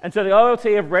 And so the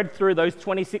OLT have read through those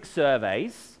 26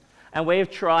 surveys, and we have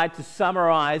tried to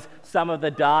summarize some of the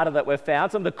data that we've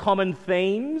found, some of the common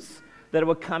themes that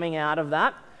were coming out of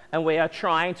that. And we are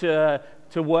trying to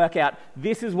work out,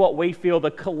 this is what we feel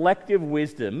the collective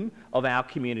wisdom of our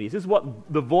communities. This is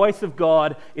what the voice of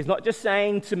God is not just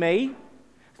saying to me,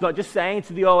 it's not just saying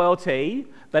to the OLT,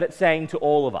 but it's saying to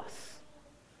all of us.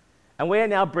 And we are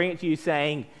now bringing it to you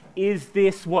saying, is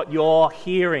this what you're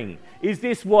hearing? Is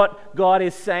this what God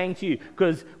is saying to you?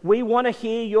 Because we want to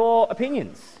hear your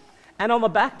opinions. And on the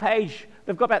back page,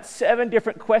 they've got about 7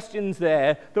 different questions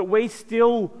there that we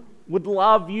still would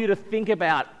love you to think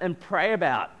about and pray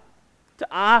about, to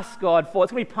ask God for.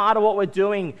 It's going to be part of what we're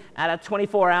doing at our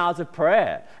 24 hours of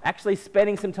prayer, actually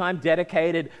spending some time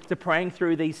dedicated to praying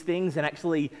through these things and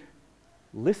actually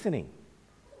listening.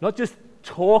 Not just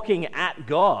talking at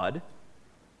God,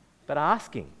 but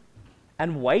asking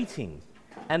and waiting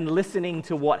and listening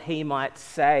to what he might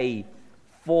say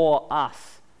for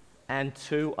us and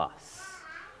to us.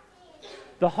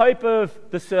 The hope of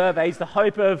the surveys, the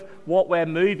hope of what we're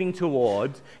moving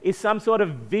towards is some sort of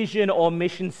vision or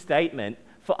mission statement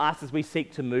for us as we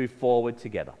seek to move forward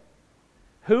together.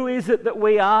 Who is it that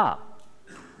we are?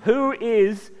 Who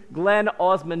is Glen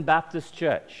Osmond Baptist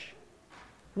Church?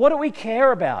 What do we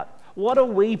care about? What are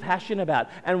we passionate about?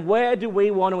 And where do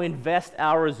we want to invest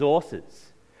our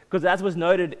resources? Because as was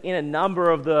noted in a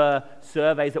number of the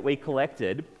surveys that we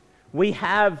collected, we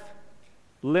have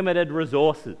limited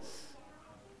resources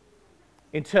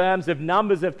in terms of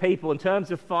numbers of people, in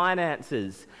terms of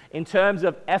finances, in terms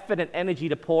of effort and energy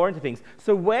to pour into things.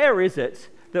 So where is it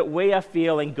that we are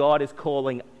feeling God is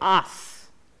calling us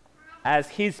as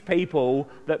his people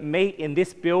that meet in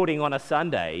this building on a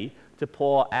Sunday to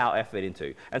pour our effort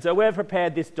into? And so we've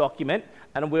prepared this document,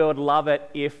 and we would love it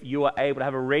if you are able to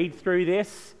have a read through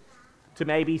this, to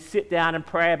maybe sit down and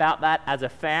pray about that as a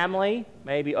family,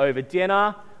 maybe over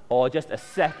dinner, or just a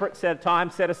separate set of time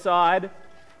set aside.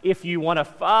 If you want to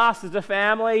fast as a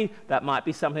family, that might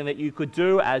be something that you could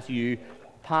do as you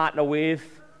partner with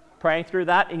praying through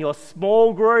that. In your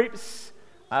small groups,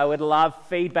 I would love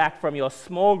feedback from your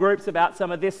small groups about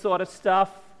some of this sort of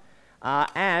stuff.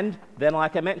 And then,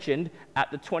 like I mentioned, at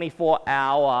the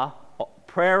 24-hour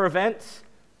prayer event,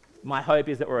 my hope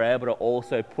is that we're able to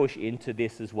also push into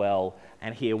this as well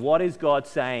and hear what is God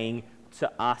saying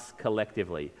to us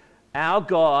collectively. Our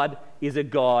God is a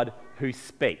God who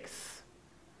speaks.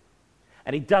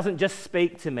 And he doesn't just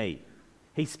speak to me.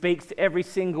 He speaks to every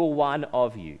single one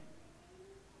of you.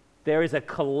 There is a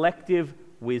collective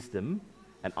wisdom,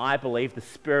 and I believe the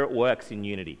Spirit works in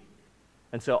unity.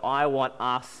 And so I want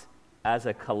us as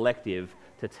a collective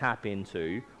to tap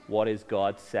into what is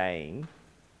God saying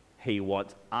he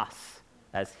wants us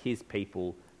as his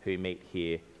people who meet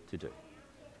here to do.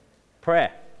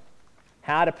 Prayer.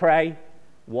 How to pray,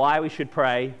 why we should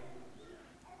pray.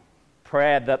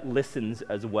 Prayer that listens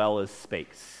as well as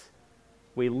speaks.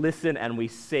 We listen and we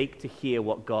seek to hear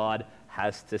what God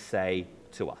has to say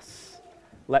to us.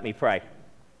 Let me pray.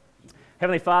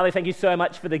 Heavenly Father, thank you so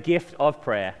much for the gift of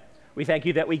prayer. We thank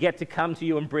you that we get to come to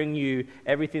you and bring you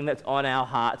everything that's on our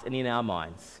hearts and in our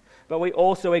minds. But we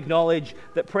also acknowledge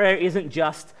that prayer isn't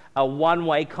just a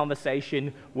one-way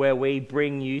conversation where we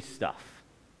bring you stuff.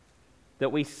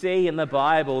 That we see in the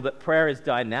Bible that prayer is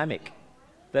dynamic.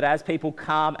 That as people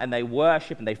come and they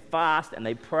worship and they fast and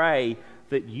they pray,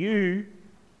 that you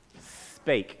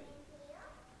speak.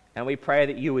 And we pray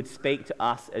that you would speak to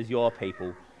us as your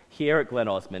people here at Glen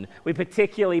Osmond. We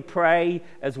particularly pray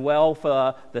as well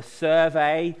for the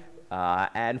survey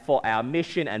and for our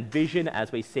mission and vision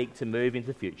as we seek to move into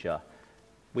the future.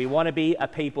 We want to be a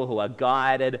people who are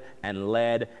guided and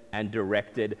led and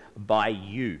directed by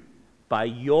you, by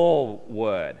your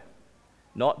word.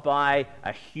 Not by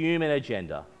a human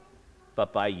agenda,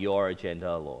 but by your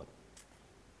agenda, Lord.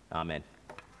 Amen.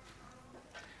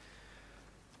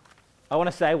 I want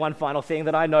to say one final thing,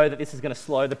 that I know that this is going to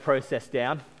slow the process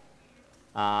down.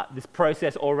 This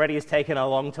process already has taken a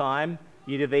long time.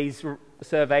 You did these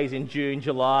surveys in June,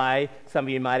 July. Some of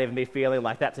you might even be feeling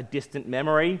like that's a distant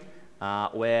memory.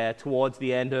 We're towards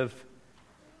the end of...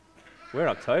 We're in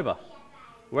October.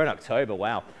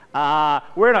 Wow.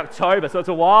 We're in October, so it's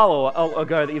a while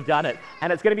ago that you've done it.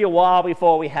 And it's going to be a while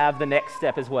before we have the next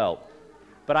step as well.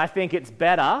 But I think it's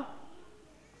better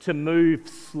to move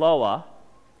slower,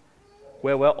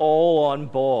 where we're all on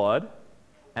board,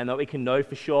 and that we can know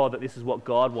for sure that this is what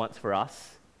God wants for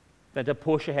us, than to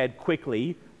push ahead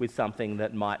quickly with something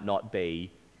that might not be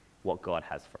what God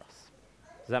has for us.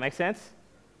 Does that make sense?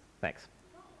 Thanks.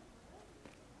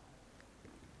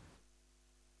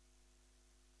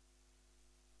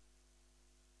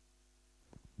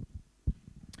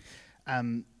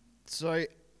 So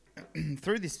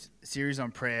through this series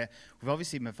on prayer, we've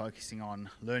obviously been focusing on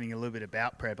learning a little bit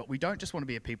about prayer, but we don't just want to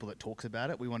be a people that talks about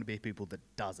it, we want to be a people that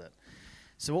does it.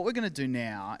 So what we're going to do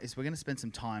now is we're going to spend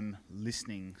some time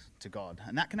listening to God,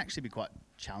 and that can actually be quite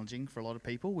challenging for a lot of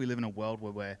people. We live in a world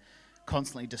where we're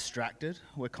constantly distracted,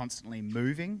 we're constantly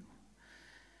moving,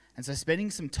 and so spending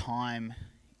some time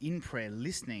in prayer,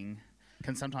 listening,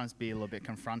 can sometimes be a little bit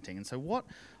confronting. And so what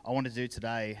I want to do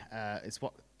today is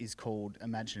what is called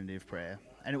imaginative prayer.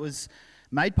 And it was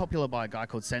made popular by a guy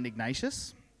called St.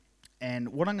 Ignatius. And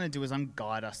what I'm going to do is I'm going to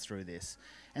guide us through this.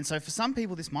 And so for some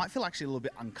people, this might feel actually a little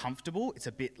bit uncomfortable. It's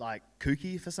a bit like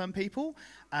kooky for some people.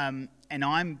 And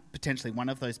I'm potentially one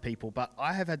of those people, but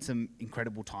I have had some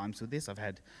incredible times with this. I've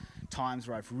had times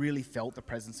where I've really felt the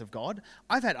presence of God.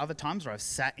 I've had other times where I've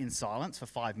sat in silence for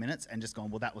 5 minutes and just gone,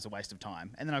 well, that was a waste of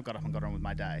time. And then I've got up and got on with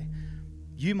my day.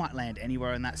 You might land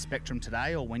anywhere in that spectrum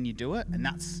today or when you do it, and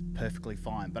that's perfectly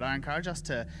fine. But I encourage us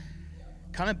to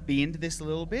kind of be into this a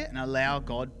little bit and allow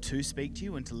God to speak to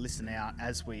you and to listen out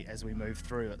as we move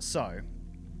through it. So,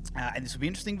 and this will be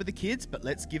interesting with the kids, but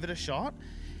let's give it a shot.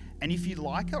 And if you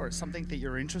like it or it's something that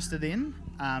you're interested in,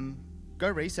 go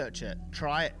research it.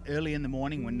 Try it early in the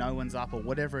morning when no one's up or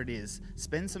whatever it is.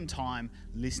 Spend some time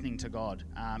listening to God.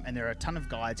 And there are a ton of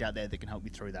guides out there that can help you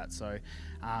through that. So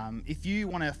if you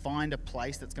want to find a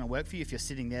place that's going to work for you, if you're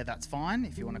sitting there, that's fine.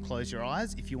 If you want to close your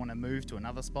eyes, if you want to move to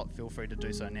another spot, feel free to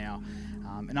do so now.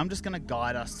 And I'm just going to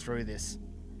guide us through this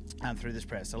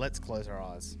prayer. So let's close our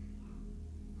eyes.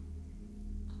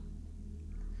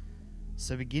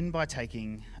 So begin by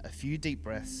taking a few deep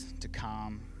breaths to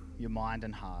calm your mind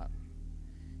and heart.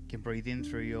 You can breathe in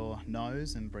through your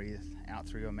nose and breathe out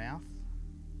through your mouth.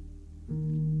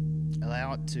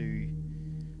 Allow it to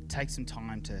take some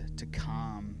time to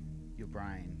calm your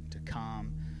brain,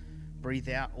 breathe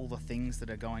out all the things that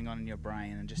are going on in your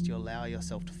brain, and just you allow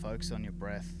yourself to focus on your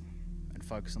breath and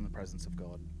focus on the presence of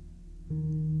God.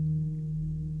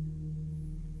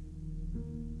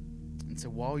 And so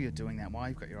while you're doing that, while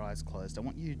you've got your eyes closed, I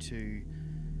want you to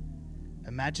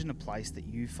imagine a place that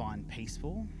you find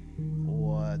peaceful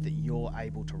or that you're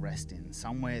able to rest in,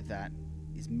 somewhere that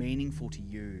is meaningful to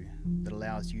you, that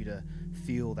allows you to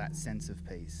feel that sense of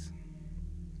peace.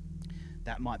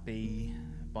 That might be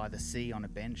by the sea on a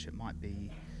bench, it might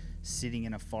be sitting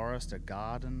in a forest, a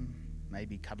garden,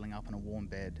 maybe cuddling up in a warm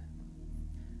bed.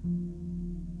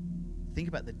 Think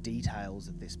about the details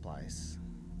of this place.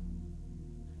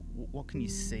 What can you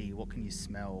see? What can you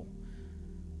smell?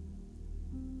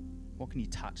 What can you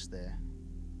touch there?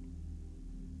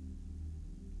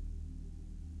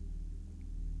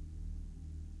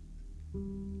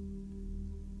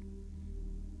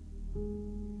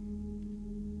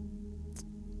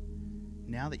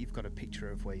 Now that you've got a picture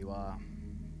of where you are,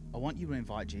 I want you to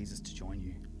invite Jesus to join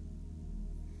you.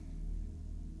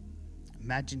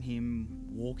 Imagine him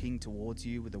walking towards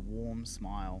you with a warm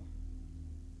smile.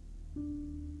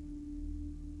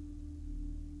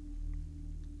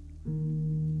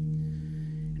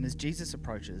 And as Jesus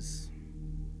approaches,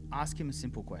 ask him a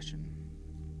simple question.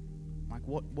 Like,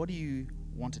 what do you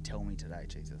want to tell me today,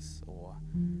 Jesus? Or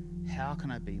how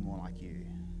can I be more like you?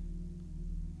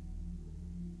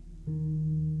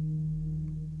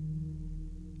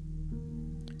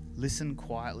 Listen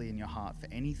quietly in your heart for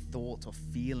any thoughts or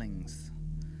feelings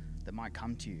that might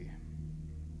come to you.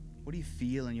 What do you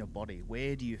feel in your body?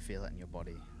 Where do you feel it in your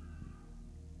body?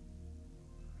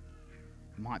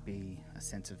 It might be a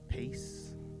sense of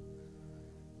peace,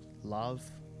 love,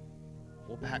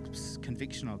 or perhaps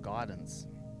conviction or guidance.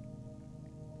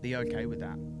 Be okay with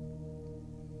that.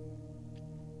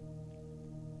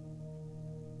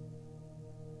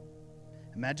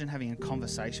 Imagine having a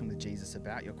conversation with Jesus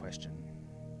about your question.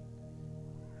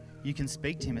 You can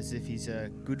speak to him as if he's a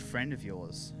good friend of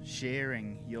yours,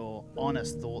 sharing your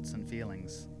honest thoughts and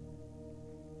feelings.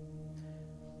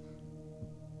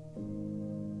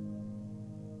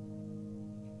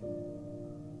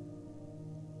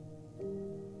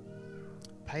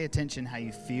 Pay attention how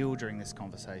you feel during this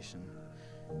conversation.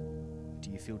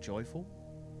 Do you feel joyful,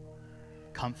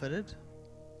 comforted,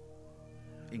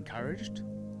 encouraged?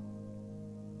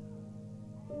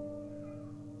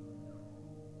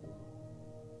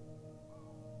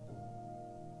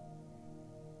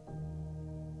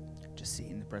 Just sit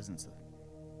in the presence of.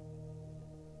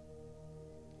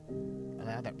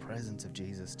 Allow that presence of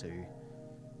Jesus to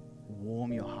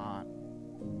warm your heart,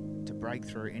 to break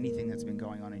through anything that's been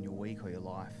going on in your week or your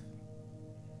life.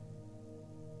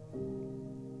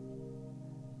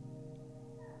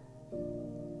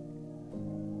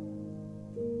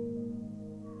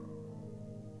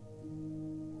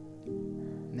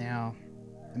 Now,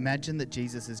 imagine that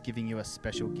Jesus is giving you a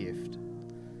special gift,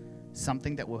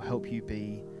 something that will help you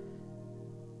be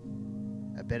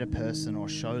a better person or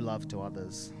show love to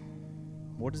others.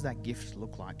 What does that gift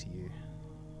look like to you?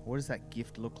 What does that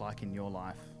gift look like in your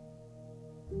life?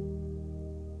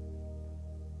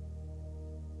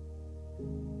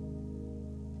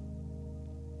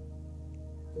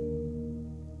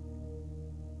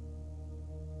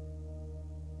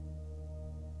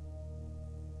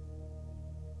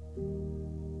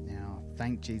 Now,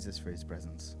 thank Jesus for his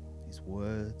presence, his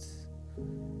words,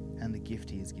 and the gift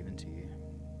he has given to you.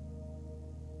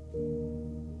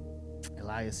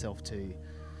 Allow yourself to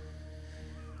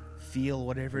feel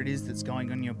whatever it is that's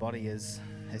going on in your body as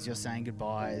you're saying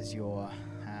goodbye, as you're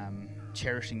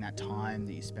cherishing that time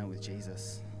that you spent with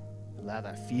Jesus. Allow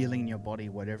that feeling in your body,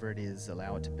 whatever it is,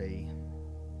 allow it to be.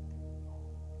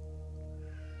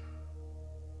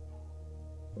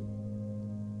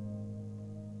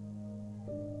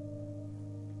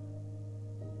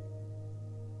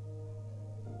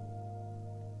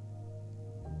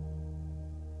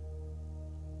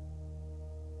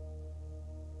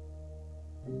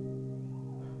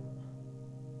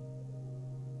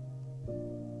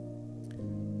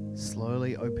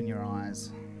 slowly open your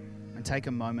eyes and take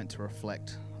a moment to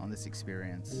reflect on this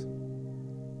experience.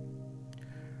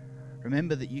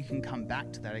 Remember that you can come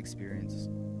back to that experience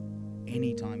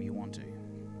anytime you want to.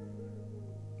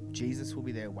 Jesus will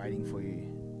be there waiting for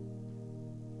you.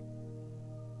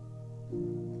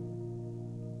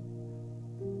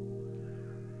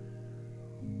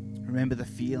 Remember the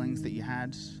feelings that you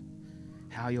had,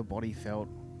 how your body felt,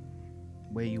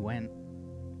 where you went.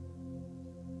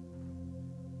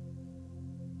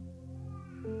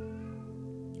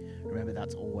 Remember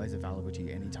that's always available to you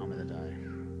any time of the day.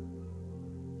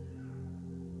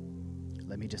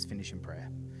 Let me just finish in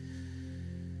prayer.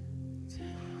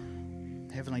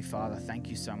 Heavenly Father, thank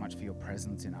you so much for your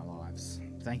presence in our lives.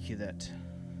 Thank you that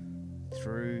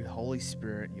through Holy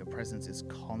Spirit, your presence is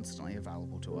constantly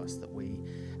available to us, that we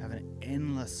have an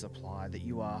endless supply, that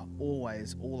you are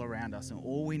always all around us, and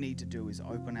all we need to do is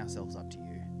open ourselves up to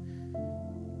you.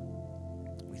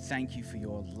 We thank you for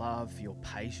your love, for your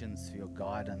patience, for your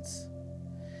guidance.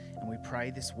 And we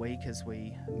pray this week as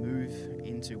we move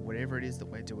into whatever it is that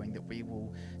we're doing, that we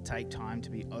will take time to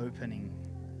be opening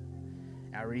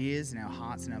our ears and our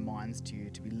hearts and our minds to you,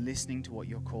 to be listening to what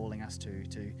you're calling us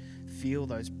to feel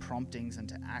those promptings and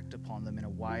to act upon them in a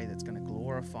way that's going to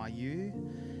glorify you,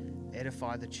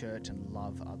 edify the church, and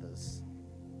love others.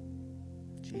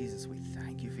 Jesus, we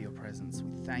thank you for your presence.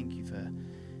 We thank you for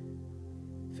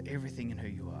everything and who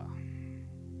you are.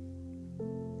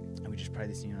 And we just pray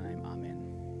this in your name. Amen.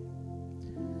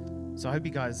 So I hope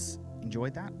you guys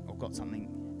enjoyed that or got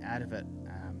something out of it.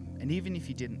 And even if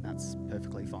you didn't, that's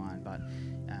perfectly fine. But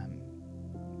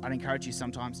I'd encourage you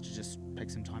sometimes to just take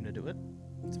some time to do it.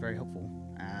 It's very helpful.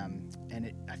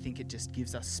 And I think it just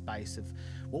gives us space of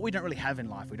what we don't really have in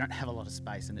life. We don't have a lot of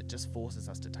space, and it just forces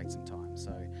us to take some time.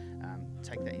 So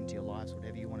take that into your lives,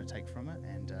 whatever you want to take from it.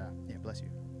 And bless you.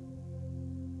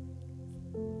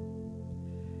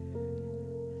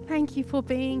 Thank you for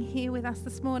being here with us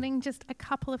this morning. Just a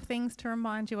couple of things to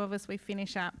remind you of as we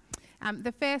finish up.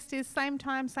 The first is same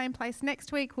time, same place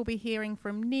next week. We'll be hearing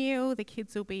from Neil. The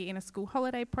kids will be in a school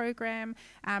holiday program,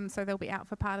 so they'll be out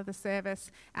for part of the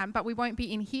service. But we won't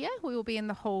be in here. We will be in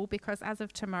the hall because as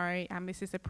of tomorrow, this is a